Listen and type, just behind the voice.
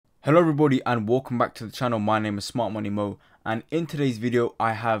Hello everybody and welcome back to the channel. My name is Smart Money Mo, and in today's video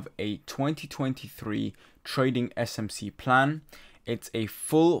I have a 2023 trading SMC plan. It's a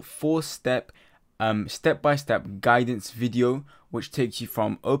full 4-step step-by-step guidance video which takes you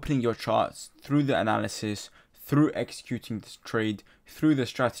from opening your charts through the analysis, through executing this trade, through the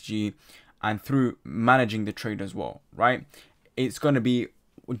strategy, and through managing the trade as well, right? It's going to be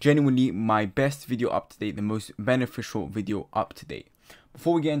genuinely my best video up to date, the most beneficial video up to date.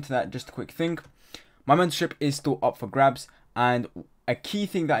 Before we get into that, just a quick thing. My mentorship is still up for grabs, and a key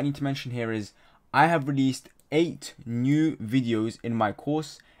thing that I need to mention here is I have released 8 new videos in my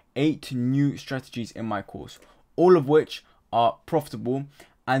course, 8 new strategies in my course, all of which are profitable,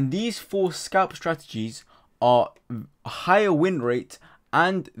 and these 4 scalp strategies are higher win rate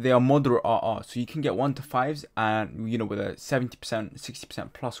and they are moderate RR, so you can get 1 to 5s and with a 70%,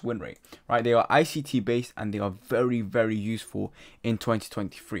 60% plus win rate, right? They are ICT based and they are very useful in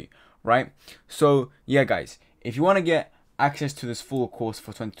 2023, right? So yeah guys, if you want to get access to this full course for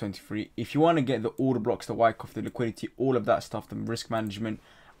 2023, if you want to get the order blocks, the Wyckoff, the liquidity, all of that stuff, the risk management,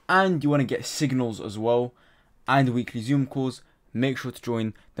 and you want to get signals as well and weekly Zoom calls, make sure to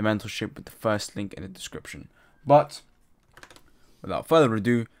join the mentorship with the first link in the description. But without further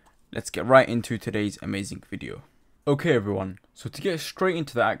ado, let's get right into today's amazing video. Okay everyone, so to get straight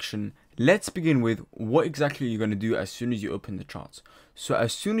into the action, let's begin with what exactly you're going to do as soon as you open the charts. So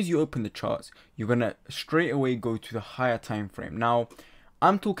as soon as you open the charts, you're going to straight away go to the higher time frame. Now,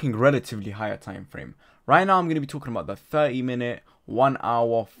 I'm talking relatively higher time frame. Right now, I'm going to be talking about the 30-minute, 1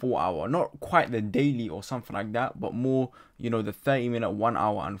 hour, 4 hour, not quite the daily or something like that, but more, the 30-minute, 1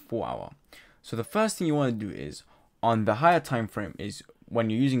 hour, and 4 hour. So the first thing you want to do is, on the higher time frame, is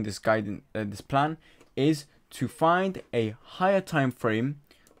when you're using this guidance, this plan, is to find a higher time frame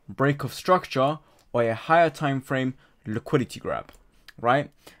break of structure or a higher time frame liquidity grab,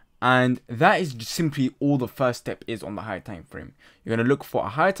 right? And that is just simply all the first step is on the higher time frame. You're going to look for a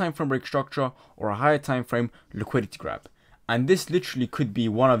higher time frame break structure or a higher time frame liquidity grab, and this literally could be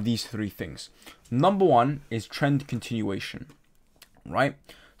one of these 3 things. Number 1 is trend continuation, right?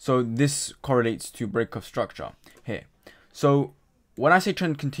 So this correlates to break of structure here. So when I say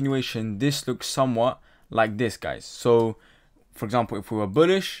trend continuation, this looks somewhat like this, guys. So for example, if we were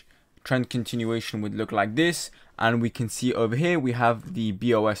bullish, trend continuation would look like this, and we can see over here we have the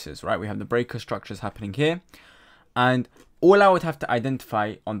BOSs, right? We have the breaker structures happening here, and all I would have to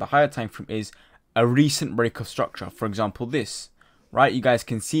identify on the higher time frame is a recent break of structure. For example, this, right? You guys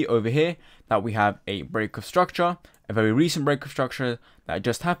can see over here that we have a break of structure, a very recent break of structure that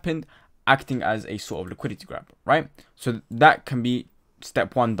just happened, acting as a sort of liquidity grab, right? So that can be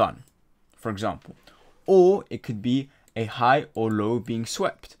step 1 done, for example. Or it could be a high or low being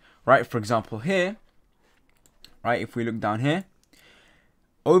swept, right? For example here, right, if we look down here,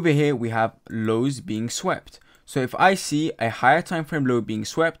 over here we have lows being swept. So if I see a higher time frame low being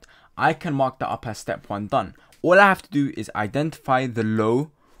swept, I can mark that up as step 1 done. All I have to do is identify the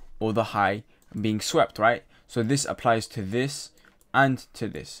low or the high being swept, right? So this applies to this and to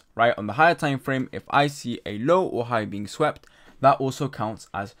this, right? On the higher time frame, if I see a low or high being swept, that also counts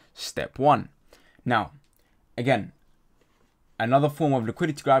as step 1. Now, again, another form of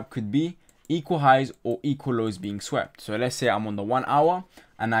liquidity grab could be equal highs or equal lows being swept. So let's say I'm on the 1 hour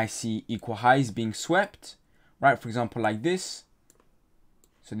and I see equal highs being swept, right? For example, like this.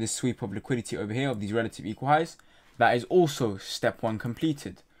 So this sweep of liquidity over here of these relative equal highs, that is also step 1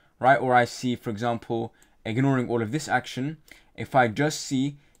 completed, right? Or I see, for example, ignoring all of this action, if I just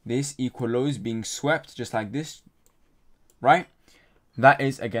see this equal lows being swept just like this, right? That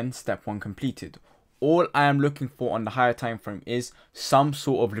is again step 1 completed. All I am looking for on the higher time frame is some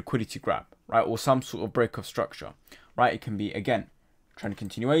sort of liquidity grab, right? Or some sort of break of structure, right? It can be, again, trend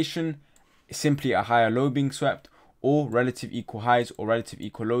continuation, simply a higher low being swept, or relative equal highs or relative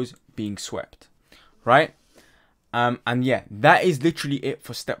equal lows being swept, right? And yeah, that is literally it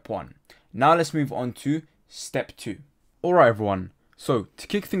for step 1. Now let's move on to step 2. All right, everyone. So to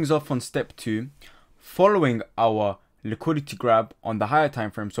kick things off on step 2, following our liquidity grab on the higher time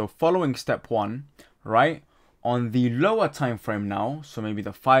frame, so following step 1, right, on the lower time frame now, so maybe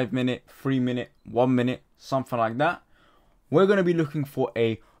the 5-minute, 3-minute, 1 minute, something like that, we're going to be looking for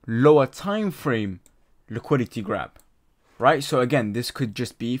a lower time frame liquidity grab, right? So again, this could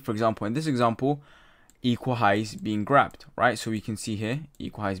just be, for example, in this example, equal highs being grabbed, right? So we can see here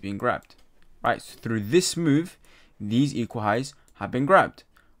equal highs being grabbed, right? So through this move, these equal highs have been grabbed,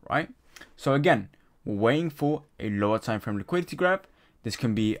 right? So again, we're waiting for a lower time frame liquidity grab. This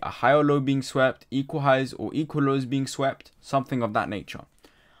can be a high or low being swept, equal highs or equal lows being swept, something of that nature.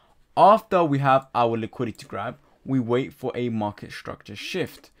 After we have our liquidity grab, we wait for a market structure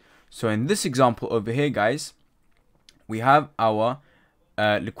shift. So in this example over here, guys, we have our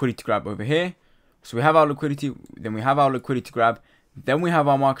liquidity grab over here. So we have our liquidity, then we have our liquidity grab, then we have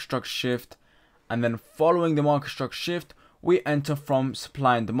our market structure shift, and then following the market structure shift, we enter from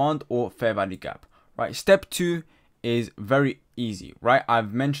supply and demand or fair value gap, right? Step 2 is very easy, right?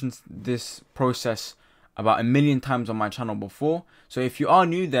 I've mentioned this process about 1,000,000 times on my channel before. So if you are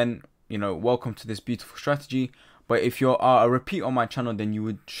new, then, you know, welcome to this beautiful strategy. But if you are a repeat on my channel, then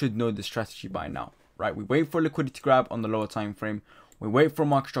you should know the strategy by now, right? We wait for a liquidity grab on the lower time frame. We wait for a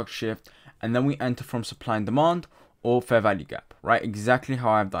market structure shift, and then we enter from supply and demand or fair value gap, right? Exactly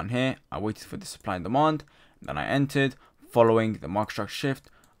how I've done here. I waited for the supply and demand, then I entered following the market structure shift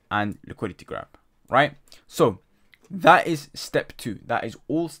and liquidity grab, right? So that is step 2. That is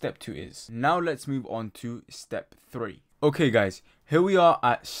all step 2 is. Now let's move on to step 3. Okay, guys, here we are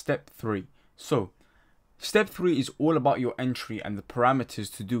at step 3. So step 3 is all about your entry and the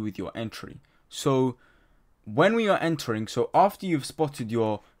parameters to do with your entry. So when we are entering, so after you've spotted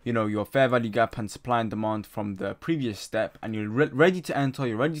your, you know, your fair value gap and supply and demand from the previous step, and you're ready to enter,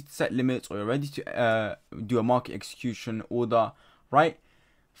 you're ready to set limits, or you're ready to do a market execution order, right?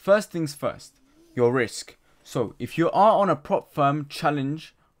 First things first, your risk. So if you are on a prop firm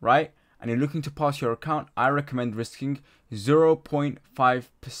challenge, right, and you're looking to pass your account, I recommend risking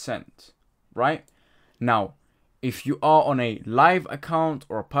 0.5%, right? Now, if you are on a live account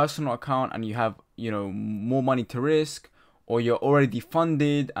or a personal account and you have, you know, more money to risk, or you're already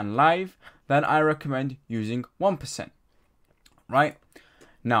funded and live, then I recommend using 1%, right?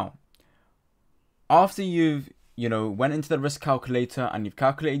 Now, after you've, you know, went into the risk calculator and you've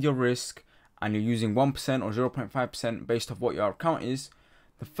calculated your risk and you're using 1% or 0.5% based off what your account is,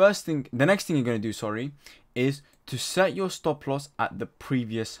 the next thing you're going to do, sorry, is to set your stop loss at the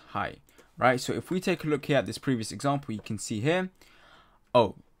previous high, right? So if we take a look here at this previous example, you can see here,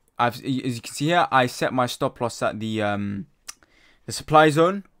 as you can see here, I set my stop loss at the supply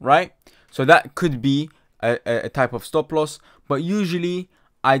zone, right? So that could be a type of stop loss, but usually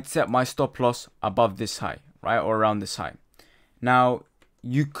I'd set my stop loss above this high, right, or around this high. Now,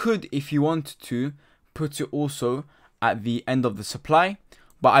 you could, if you wanted to, put it also at the end of the supply,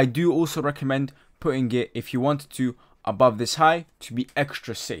 but I do also recommend putting it, if you wanted to, above this high to be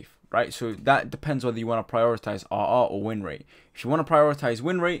extra safe, right? So that depends whether you want to prioritize RR or win rate. If you want to prioritize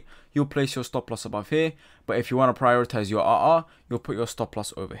win rate, you'll place your stop loss above here, but if you want to prioritize your RR, you'll put your stop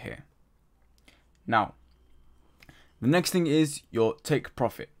loss over here. Now, the next thing is your take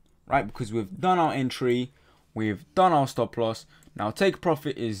profit, right? Because we've done our entry, we've done our stop loss. Now, take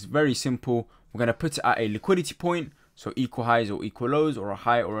profit is very simple. We're going to put it at a liquidity point, so equal highs or equal lows, or a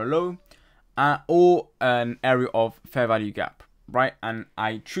high or a low, or an area of fair value gap, right? And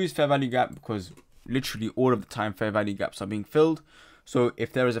I choose fair value gap because literally all of the time fair value gaps are being filled. So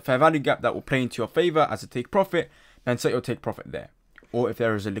if there is a fair value gap that will play into your favor as a take profit, then set your take profit there. Or if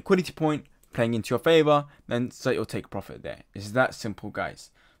there is a liquidity point playing into your favor, then set your take profit there. It's that simple, guys.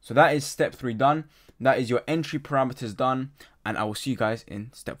 So that is step 3 done. That is your entry parameters done, and I will see you guys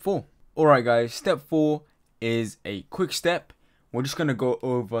in step 4. Alright, guys, step 4 is a quick step. We're just going to go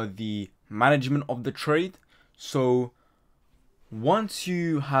over the management of the trade. So once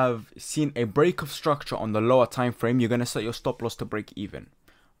you have seen a break of structure on the lower time frame, you're going to set your stop loss to break even,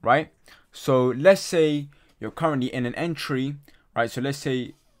 right? So let's say you're currently in an entry, right? So let's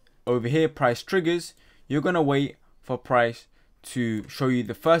say over here price triggers, you're going to wait for price to show you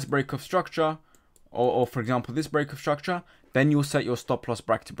the first break of structure, or for example this break of structure, then you'll set your stop loss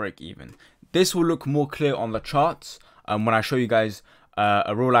back to break even. This will look more clear on the charts when I show you guys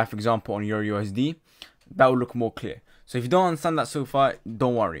a real life example on Euro USD. That will look more clear. So if you don't understand that so far,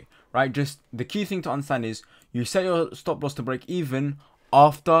 don't worry, right? Just the key thing to understand is you set your stop loss to break even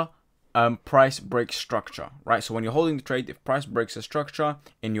after price breaks structure, right? So when you're holding the trade, if price breaks a structure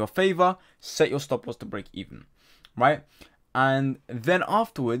in your favor, set your stop loss to break even, right? And then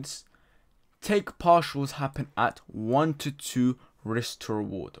afterwards, take partials happen at 1 to 2 risk to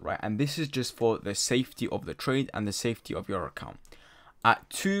reward, right? And this is just for the safety of the trade and the safety of your account. At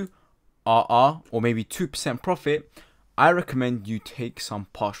 2 RR or maybe 2% profit, I recommend you take some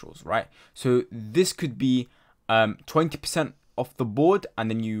partials, right? So this could be 20% off the board,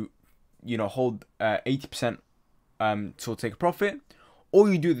 and then you hold 80% to take a profit, or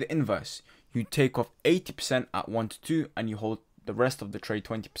you do the inverse. You take off 80% at 1 to 2 and you hold the rest of the trade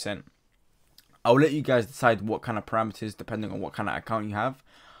 20%. I'll let you guys decide what kind of parameters depending on what kind of account you have.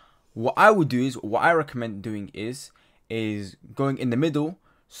 What I would do is, what I recommend doing is going in the middle.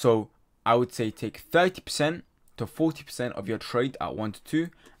 So I would say take 30% to 40% of your trade at 1 to 2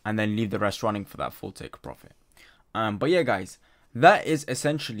 and then leave the rest running for that full take profit. But yeah, guys, that is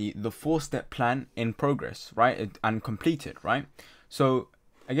essentially the 4-step plan in progress, right? And completed, right? So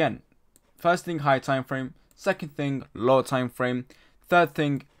again, first thing, higher time frame. Second thing, lower time frame. Third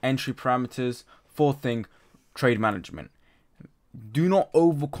thing, entry parameters. Fourth thing, trade management. Do not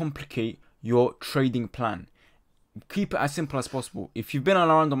overcomplicate your trading plan. Keep it as simple as possible. If you've been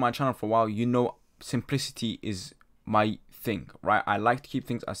around on my channel for a while, you know simplicity is my thing, right? I like to keep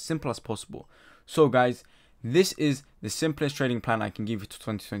things as simple as possible. So guys, this is the simplest trading plan I can give you to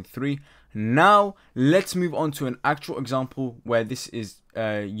 2023. Now let's move on to an actual example where this is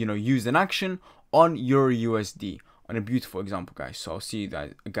used in action on Euro USD, on a beautiful example, guys. So I'll see you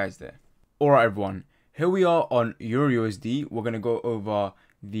guys there. All right, everyone, here we are on Euro USD. We're going to go over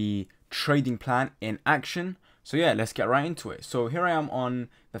the trading plan in action. So yeah, let's get right into it. So here I am on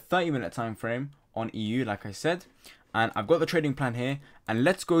the 30-minute time frame on EU, like I said, and I've got the trading plan here, and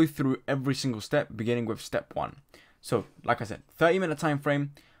let's go through every single step, beginning with step 1. So like I said, 30-minute time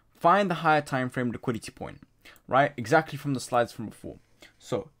frame, find the higher time frame liquidity point, right? Exactly from the slides from before.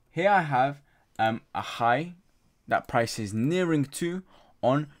 So here I have a high that price is nearing to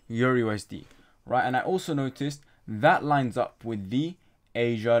on Euro USD, right? And I also noticed that lines up with the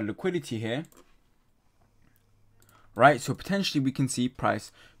Asia liquidity here, right? So potentially we can see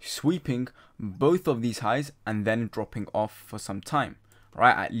price sweeping both of these highs and then dropping off for some time,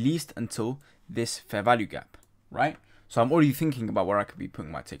 right? At least until this fair value gap, right? So I'm already thinking about where I could be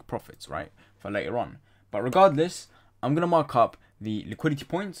putting my take profits, right, for later on. But regardless, I'm going to mark up the liquidity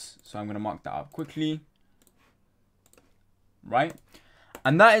points. So I'm going to mark that up quickly, right?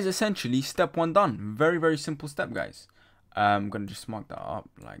 And that is essentially step 1 done. Very, very simple step, guys. I'm going to just mark that up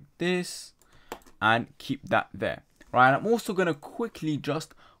like this and keep that there. Right, and I'm also going to quickly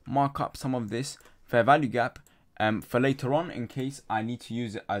just mark up some of this fair value gap for later on in case I need to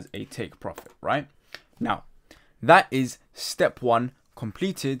use it as a take profit, right? Now, that is step 1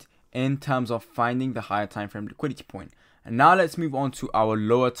 completed in terms of finding the higher time frame liquidity point. And now let's move on to our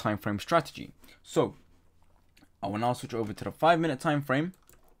lower time frame strategy. So I will now switch over to the 5-minute time frame.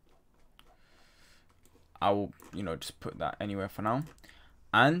 I will, just put that anywhere for now.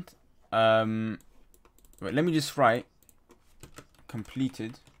 And let me just write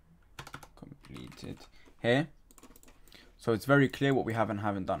completed here, so it's very clear what we have and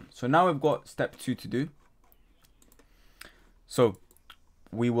haven't done. So now we've got step 2 to do. So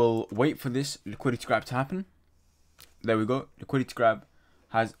we will wait for this liquidity grab to happen. There we go, liquidity grab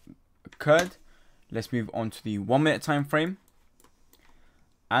has occurred. Let's move on to the 1-minute time frame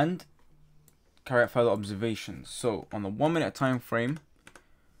and carry out further observations. So on the 1-minute time frame,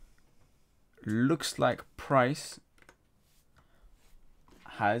 looks like price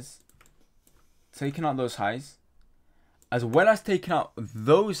has taken out those highs, as well as taken out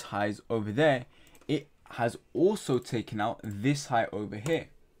those highs over there. It has also taken out this high over here,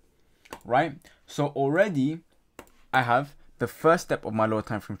 right? So already I have the first step of my lower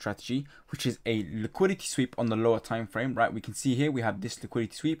time frame strategy, which is a liquidity sweep on the lower time frame, right? We can see here we have this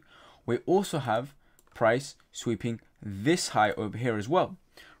liquidity sweep. We also have price sweeping this high over here as well.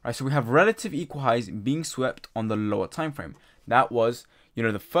 Right, so we have relative equal highs being swept on the lower time frame. That was,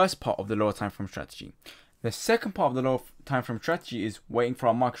 the first part of the lower time frame strategy. The second part of the lower time frame strategy is waiting for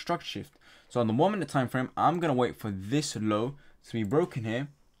our market structure shift. So on the 1-minute time frame, I'm going to wait for this low to be broken here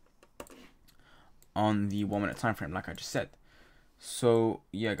on the 1-minute time frame, like I just said. So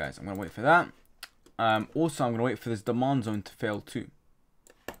yeah, guys, I'm going to wait for that. Also, I'm going to wait for this demand zone to fail too.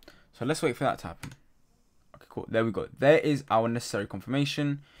 So let's wait for that to happen. Cool, there we go. There is our necessary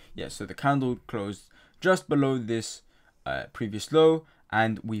confirmation. Yeah, so the candle closed just below this previous low,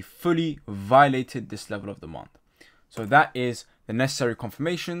 and we fully violated this level of demand. So that is the necessary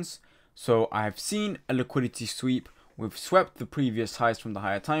confirmations. So I have seen a liquidity sweep. We've swept the previous highs from the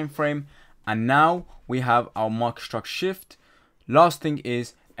higher time frame, and now we have our market structure shift. Last thing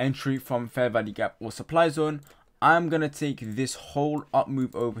is entry from fair value gap or supply zone. I'm gonna take this whole up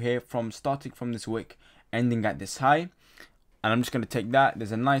move over here from starting from this wick, ending at this high, and I'm just going to take that.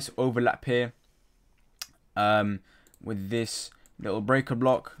 There's a nice overlap here with this little breaker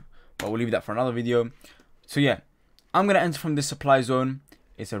block, but we'll leave that for another video. So yeah, I'm going to enter from this supply zone.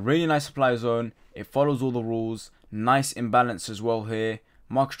 It's a really nice supply zone. It follows all the rules. Nice imbalance as well here.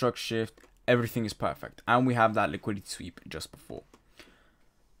 Market structure shift. Everything is perfect, and we have that liquidity sweep just before.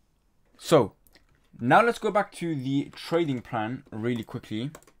 So now let's go back to the trading plan really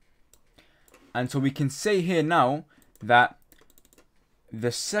quickly. And so we can say here now that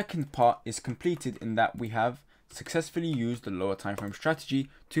the second part is completed in that we have successfully used the lower time frame strategy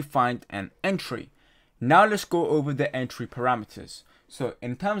to find an entry. Now let's go over the entry parameters. So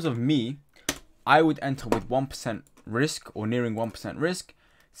in terms of me, I would enter with 1% risk or nearing 1% risk,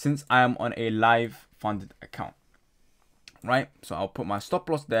 since I am on a live funded account, right? So I'll put my stop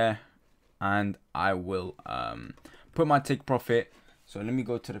loss there, and I will put my take profit. So let me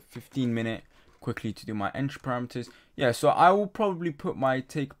go to the 15-minute quickly to do my entry parameters. Yeah, so I will probably put my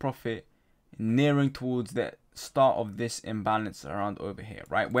take profit nearing towards the start of this imbalance around over here,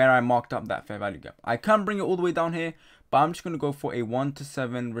 right, where I marked up that fair value gap. I can bring it all the way down here, but I'm just going to go for a 1 to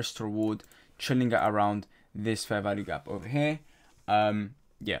 7 risk to reward, chilling at around this fair value gap over here.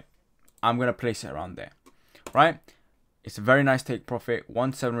 Yeah, I'm going to place it around there, right? It's a very nice take profit,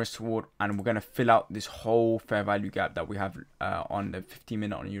 1 to 7 risk to reward, and we're going to fill out this whole fair value gap that we have on the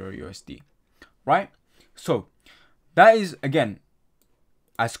 15-minute on Euro USD, right? So that is, again,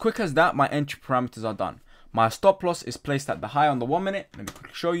 as quick as that, my entry parameters are done. My stop loss is placed at the high on the 1 minute. Let me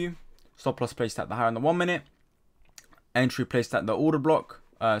quickly show you. Stop loss placed at the high on the 1 minute. Entry placed at the order block,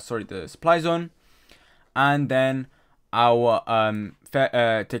 the supply zone. And then our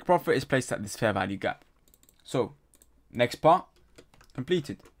take profit is placed at this fair value gap. So next part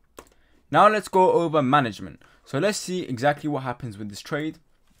completed. Now let's go over management. So let's see exactly what happens with this trade,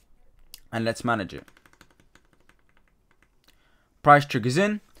 and let's manage it. Price triggers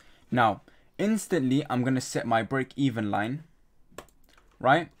in. Now instantly I'm going to set my break even line,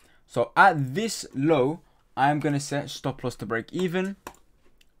 right? So at this low, I'm going to set stop loss to break even,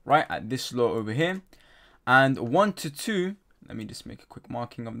 right, at this low over here. And 1 to 2, let me just make a quick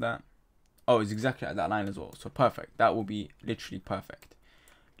marking of that. Oh, it's exactly at that line as well. So perfect. That will be literally perfect.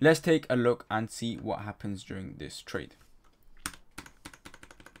 Let's take a look and see what happens during this trade.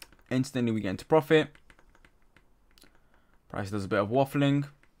 Instantly we get into profit. Price does a bit of waffling.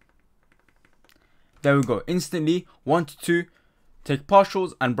 There we go. Instantly 1 to 2, take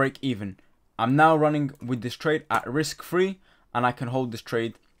partials and break even. I'm now running with this trade at risk free, and I can hold this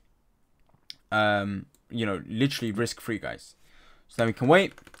trade, you know, literally risk free, guys. So then we can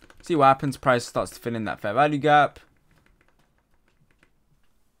wait, see what happens. Price starts to fill in that fair value gap,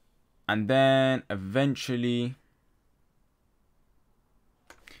 and then eventually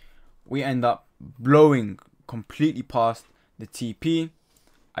we end up blowing completely past the TP,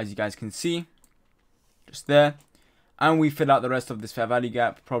 as you guys can see, just there. And we fill out the rest of this fair value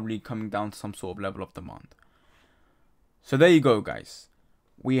gap, probably coming down to some sort of level of demand. So there you go, guys.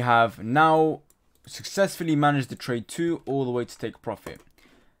 We have now successfully managed the trade 2 all the way to take profit.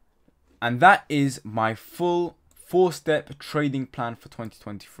 And that is my full 4-step trading plan for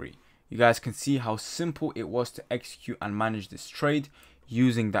 2023. You guys can see how simple it was to execute and manage this trade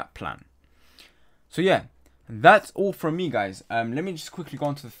using that plan. So yeah, that's all from me, guys. Let me just quickly go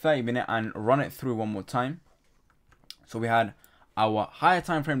on to the 30-minute and run it through one more time. So we had our higher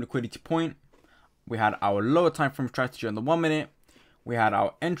time frame liquidity point, we had our lower time frame strategy on the 1 minute, we had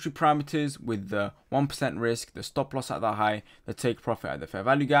our entry parameters with the 1% risk, the stop loss at the high, the take profit at the fair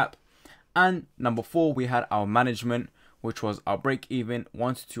value gap, and number 4, we had our management, which was our break even,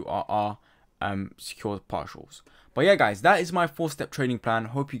 1 to 2 RR, secured partials. But yeah, guys, that is my 4-step trading plan.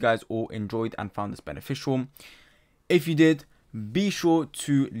 Hope you guys all enjoyed and found this beneficial. If you did, be sure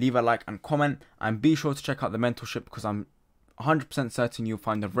to leave a like and comment, and be sure to check out the mentorship, because I'm 100% certain you'll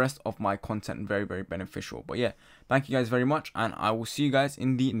find the rest of my content very, very beneficial. But yeah, thank you guys very much, and I will see you guys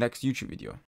in the next YouTube video.